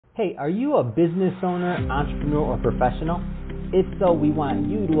Hey, are you a business owner, entrepreneur, or professional? If so, we want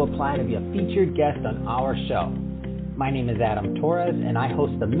you to apply to be a featured guest on our show. My name is Adam Torres, and I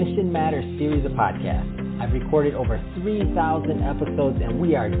host the Mission Matters series of podcasts. I've recorded over 3,000 episodes, and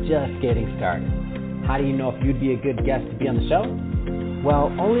we are just getting started. How do you know if you'd be a good guest to be on the show?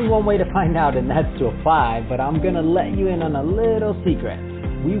 Well, only one way to find out, and that's to apply, but I'm going to let you in on a little secret.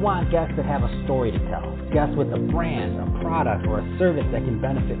 We want guests that have a story to tell, guests with a brand, a product, or a service that can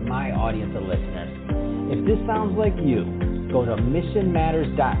benefit my audience of listeners. If this sounds like you, go to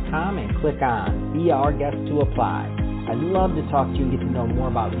missionmatters.com and click on Be Our Guest to apply. I'd love to talk to you and get to know more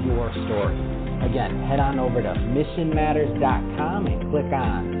about your story. Again, head on over to missionmatters.com and click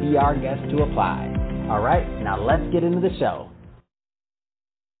on Be Our Guest to apply. All right, now let's get into the show.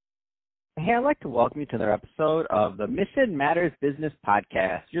 Hey, I'd like to welcome you to another episode of the Mission Matters Business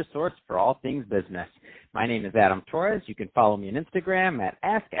Podcast, your source for all things business. My name is Adam Torres. You can follow me on Instagram at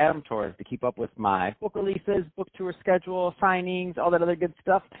AskAdamTorres to keep up with my book releases, book tour schedule, signings, all that other good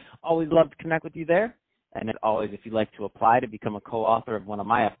stuff. Always love to connect with you there. And as always, if you'd like to apply to become a co-author of one of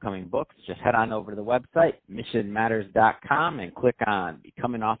my upcoming books, just head on over to the website, missionmatters.com, and click on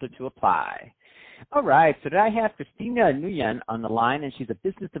Become an Author to apply. All right, so today I have Chrystina Nguyen on the line, and she's a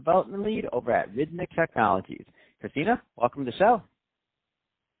business development lead over at Rhythmic Technologies. Chrystina, welcome to the show.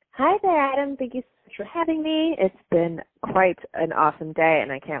 Hi there, Adam. Thank you so much for having me. It's been quite an awesome day,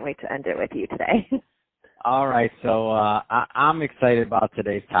 and I can't wait to end it with you today. All right, so I'm excited about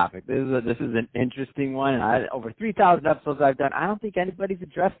today's topic. This is an interesting one, and over 3,000 episodes I've done, I don't think anybody's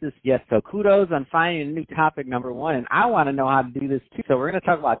addressed this yet, so kudos on finding a new topic, number one, and I want to know how to do this too. So we're going to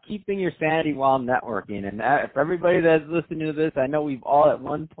talk about keeping your sanity while networking, and for everybody that's listening to this, I know we've all at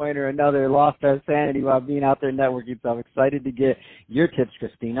one point or another lost our sanity while being out there networking, so I'm excited to get your tips,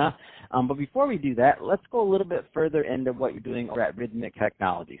 Chrystina. But before we do that, let's go a little bit further into what you're doing over at Rhythmic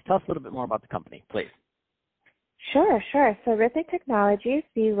Technologies. Tell us a little bit more about the company, please. Sure. So Rhythmic Technologies,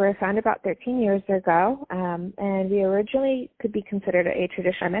 we were founded about 13 years ago, and we originally could be considered a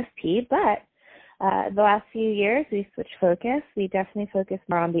traditional MSP, but the last few years we switched focus. We definitely focus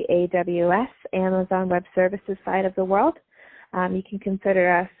more on the AWS, Amazon Web Services side of the world. You can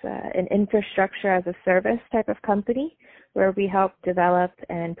consider us an infrastructure as a service type of company where we help develop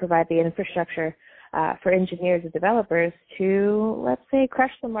and provide the infrastructure for engineers and developers to, let's say,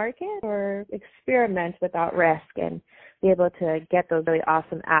 crush the market or experiment without risk and be able to get those really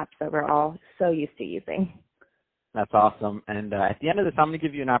awesome apps that we're all so used to using. That's awesome. And at the end of this, I'm going to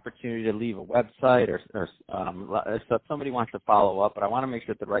give you an opportunity to leave a website or so if somebody wants to follow up, but I want to make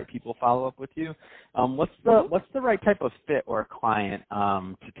sure that the right people follow up with you. What's the right type of fit or client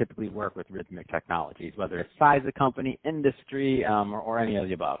to typically work with Rhythmic Technologies, whether it's size of company, industry, or any of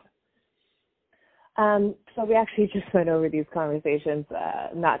the above? So we actually just went over these conversations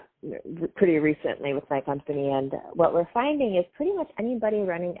pretty recently with my company, and what we're finding is pretty much anybody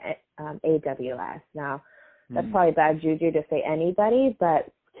running AWS. Now, that's probably bad juju to say anybody,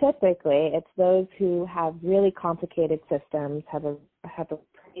 but typically it's those who have really complicated systems, have a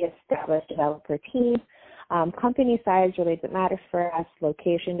pretty established developer team. Company size really doesn't matter for us.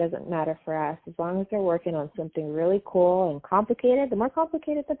 Location doesn't matter for us. As long as they're working on something really cool and complicated, the more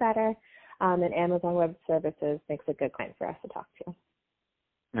complicated, the better. And Amazon Web Services makes a good client for us to talk to.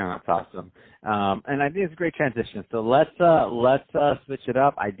 No, that's awesome. And I think it's a great transition. So let's switch it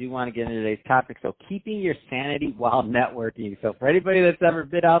up. I do want to get into today's topic. So keeping your sanity while networking. So for anybody that's ever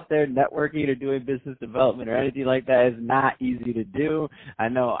been out there networking or doing business development or anything like that, is not easy to do. I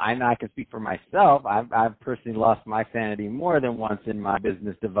know I can speak for myself. I've personally lost my sanity more than once in my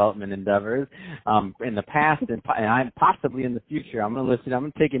business development endeavors in the past, and I'm possibly in the future. I'm going to listen.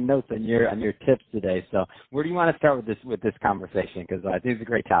 I'm taking notes on your tips today. So where do you want to start with this conversation? Because I think it's a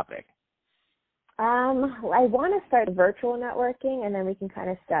great topic. I want to start virtual networking, and then we can kind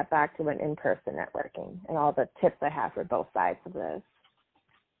of step back to an in-person networking and all the tips I have for both sides of this.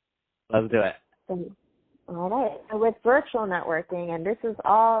 Let's do it. All right. So with virtual networking, and this is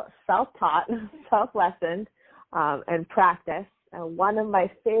all self-taught, self-lessoned, and practice. One of my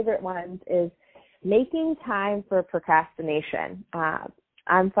favorite ones is making time for procrastination.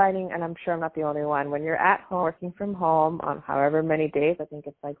 I'm finding, and I'm sure I'm not the only one, when you're at home working from home on however many days, I think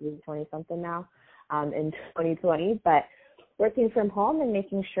it's like 20-something now in 2020, but working from home and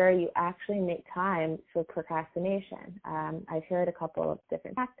making sure you actually make time for procrastination. I've heard a couple of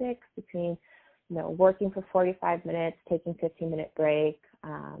different tactics between, working for 45 minutes, taking 15-minute break,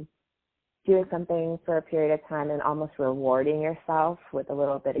 doing something for a period of time and almost rewarding yourself with a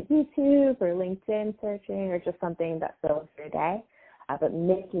little bit of YouTube or LinkedIn searching or just something that fills your day. But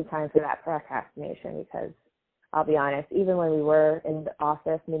making time for that procrastination, because I'll be honest, even when we were in the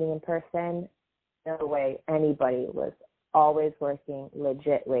office meeting in person, no way anybody was always working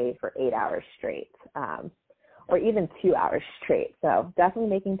legitly for 8 hours straight, or even 2 hours straight. So definitely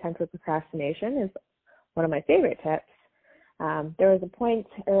making time for procrastination is one of my favorite tips. There was a point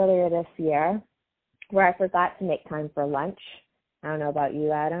earlier this year where I forgot to make time for lunch. I don't know about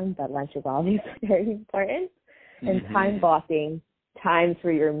you, Adam, but lunch is always very important. And time blocking times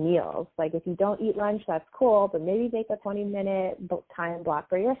for your meals. Like if you don't eat lunch, that's cool, but maybe make a 20-minute time block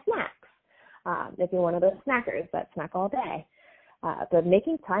for your snacks. If you're one of those snackers that snack all day. But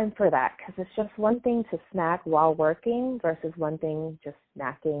making time for that, because it's just one thing to snack while working versus one thing just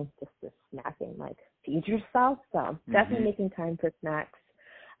snacking, like feed yourself. So definitely making time for snacks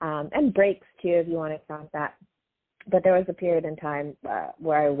and breaks too, if you want to count that. But there was a period in time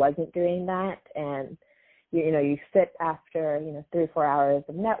where I wasn't doing that, and you sit after 3-4 hours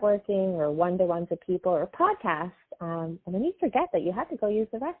of networking or one-to-ones with people or podcasts, and then you forget that you have to go use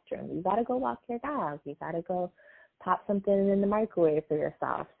the restroom. You got to go walk your dog. You got to go pop something in the microwave for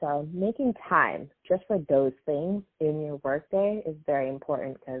yourself. So making time just for those things in your workday is very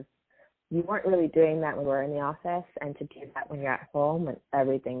important, because you weren't really doing that when we were in the office, and to do that when you're at home and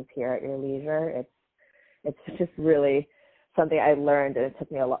everything's here at your leisure, it's just really something I learned, and it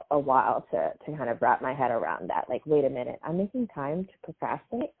took me a while to kind of wrap my head around that. Like, wait a minute, I'm making time to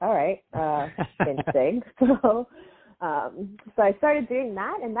procrastinate? All right, instinct. So I started doing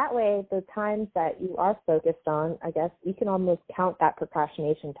that, and that way the times that you are focused on, I guess you can almost count that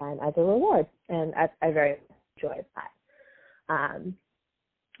procrastination time as a reward, and I very much enjoyed that.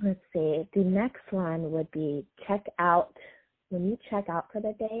 Let's see, the next one would be check out. When you check out for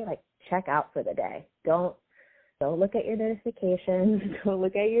the day, like check out for the day. Don't look at your notifications. Don't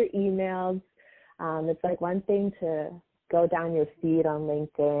look at your emails. It's like one thing to go down your feed on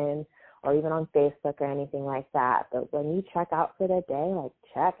LinkedIn or even on Facebook or anything like that. But when you check out for the day, like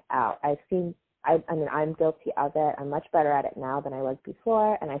check out. I mean, I'm guilty of it. I'm much better at it now than I was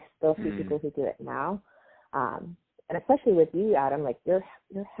before, and I still see people who do it now. And especially with you, Adam, like you're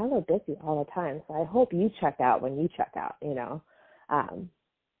hella busy all the time. So I hope you check out when you check out,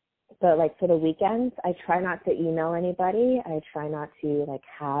 But like for the weekends, I try not to email anybody. I try not to like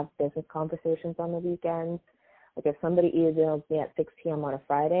have business conversations on the weekends. Like if somebody emails me at 6 p.m. on a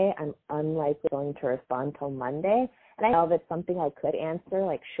Friday, I'm unlikely going to respond till Monday. And I know if it's something I could answer,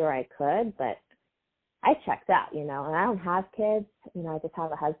 like sure I could, but I checked out, and I don't have kids. I just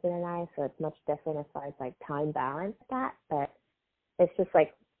have a husband and I, so it's much different as far as like time balance that. But it's just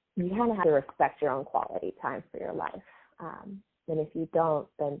like you kind of have to respect your own quality time for your life. And if you don't,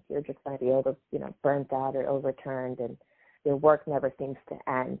 then you're just going to be burnt out or overturned, and your work never seems to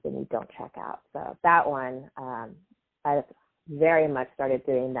end when you don't check out. So that one, I've very much started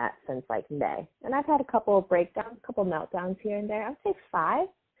doing that since like May. And I've had a couple of breakdowns, a couple of meltdowns here and there. I would say 5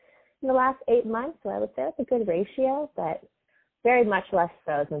 in the last 8 months. So I would say that's a good ratio, but very much less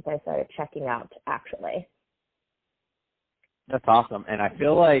so since I started checking out actually. That's awesome. And I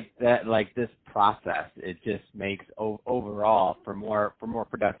feel like that, like this process, it just makes overall for more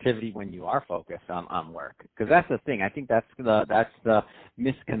productivity when you are focused on work. Because that's the thing. I think that's the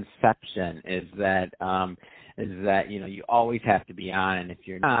misconception is that you always have to be on, and if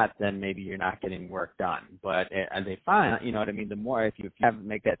you're not, then maybe you're not getting work done. But as they find, what I mean, the more if you have to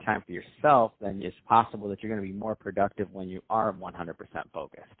make that time for yourself, then it's possible that you're going to be more productive when you are 100%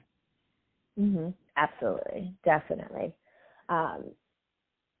 focused. Absolutely, definitely.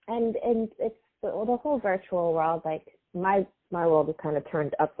 And it's the whole virtual world, like my world was kind of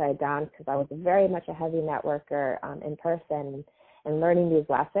turned upside down because I was very much a heavy networker in person and learning these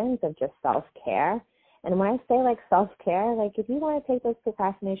lessons of just self-care. And when I say like self-care, like if you want to take those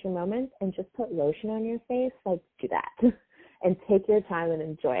procrastination moments and just put lotion on your face, like do that and take your time and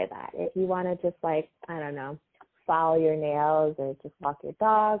enjoy that. If you want to just like, I don't know, file your nails or just walk your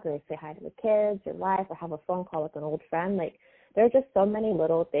dog or say hi to the kids, your wife, or have a phone call with an old friend, like there are just so many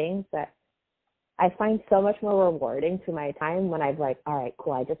little things that I find so much more rewarding to my time when I'm like, all right,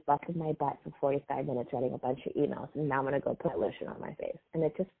 cool, I just busted my butt for 45 minutes writing a bunch of emails, and now I'm going to go put lotion on my face. And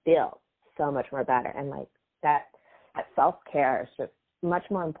it just feels so much more better. And like that self-care is just much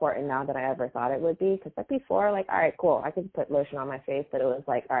more important now than I ever thought it would be. Because like before, like, all right, cool, I could put lotion on my face, but it was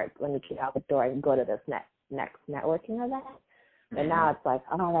like, all right, let me get out the door and go to this next networking event. And now it's like,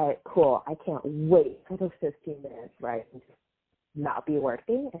 all right, cool, I can't wait for those 15 minutes, right? And just not be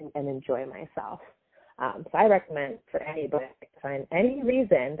working and enjoy myself. So I recommend for anybody to find any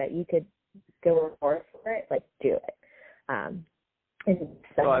reason that you could go for it, like do it. And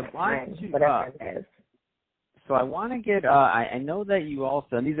so I want to, whatever it is. So I want to get, I know that you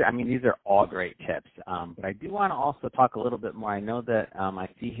also, and these are all great tips, but I do want to also talk a little bit more. I know that I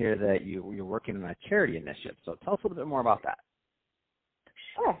see here that you're working on a charity initiative. So tell us a little bit more about that.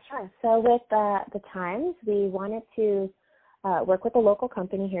 Sure. So with the Times, we wanted to work with a local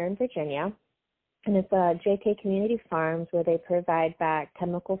company here in Virginia, and it's JK Community Farms, where they provide back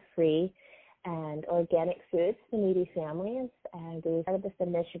chemical-free and organic foods to needy families. And we started this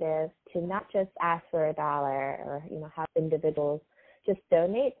initiative to not just ask for $1 or, have individuals just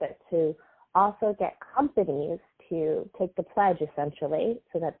donate, but to also get companies to take the pledge, essentially,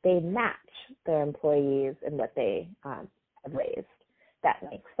 so that they match their employees in what they have raised. That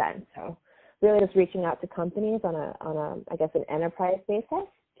makes sense. So really just reaching out to companies on an enterprise basis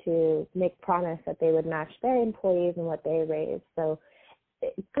to make promise that they would match their employees and what they raise. So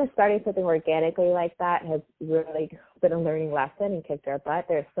kind of starting something organically like that has really been a learning lesson and kicked our butt.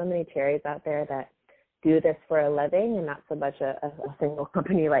 There's so many charities out there that do this for a living and not so much a single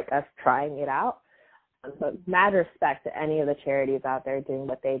company like us trying it out. But mad respect to any of the charities out there doing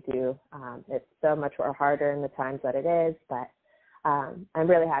what they do. It's so much more harder in the times that it is, but I'm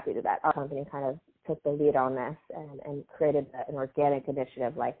really happy that our company kind of took the lead on this and created an organic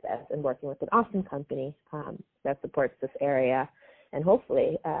initiative like this, and working with an awesome company that supports this area. And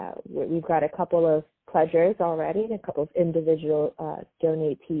hopefully we've got a couple of pledgers already and a couple of individual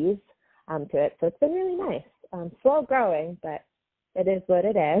donatees to it. So it's been really nice. Slow growing, but it is what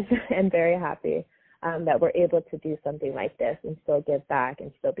it is, and very happy that we're able to do something like this and still give back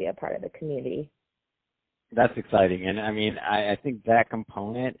and still be a part of the community. That's exciting, and I think that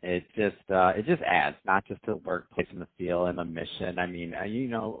component it just adds not just to the workplace and the feel and the mission.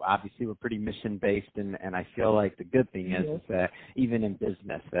 Obviously we're pretty mission based, and I feel like the good thing is that even in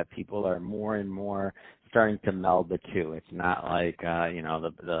business that people are more and more starting to meld the two. It's not like the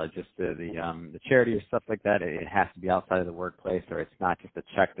charity or stuff like that. It has to be outside of the workplace, or it's not just a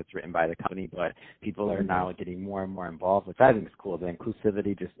check that's written by the company, but people are now getting more and more involved, which I think is cool. The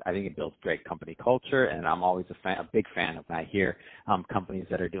inclusivity, I think it builds great company culture, and I'm always a big fan of when I hear companies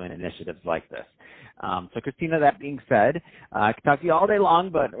that are doing initiatives like this. So Chrystina, that being said, I could talk to you all day long,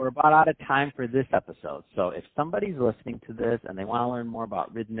 but we're about out of time for this episode. So if somebody's listening to this and they want to learn more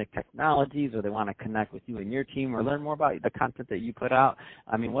about Rhythmic Technologies, or they want to connect with you and your team, or learn more about the content that you put out,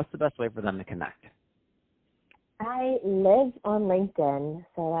 what's the best way for them to connect? I live on LinkedIn,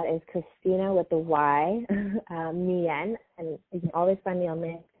 so that is Chrystina with the Y, Nguyen, and you can always find me on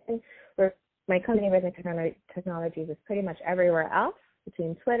LinkedIn. My company, Rhythmic Technologies, is pretty much everywhere else,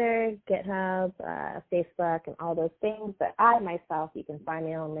 between Twitter, GitHub, Facebook, and all those things. But I myself, you can find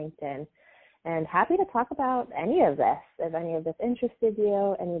me on LinkedIn. And happy to talk about any of this, if any of this interested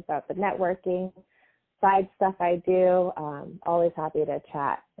you, any about the networking side stuff I do. Always happy to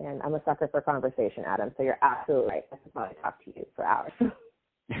chat. And I'm a sucker for conversation, Adam, so you're absolutely right. I could probably talk to you for hours.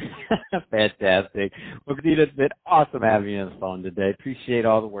 Fantastic. Well, Chrystina, it's been awesome having you on the phone today. Appreciate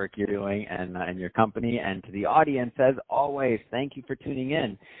all the work you're doing and your company. And to the audience, as always, thank you for tuning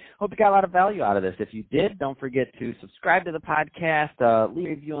in. Hope you got a lot of value out of this. If you did, don't forget to subscribe to the podcast, leave a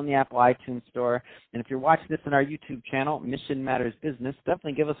review on the Apple iTunes Store. And if you're watching this on our YouTube channel, Mission Matters Business,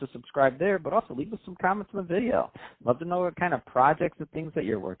 definitely give us a subscribe there, but also leave us some comments on the video. Love to know what kind of projects and things that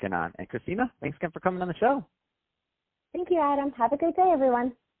you're working on. And Chrystina, thanks again for coming on the show. Thank you, Adam. Have a great day,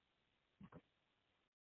 everyone.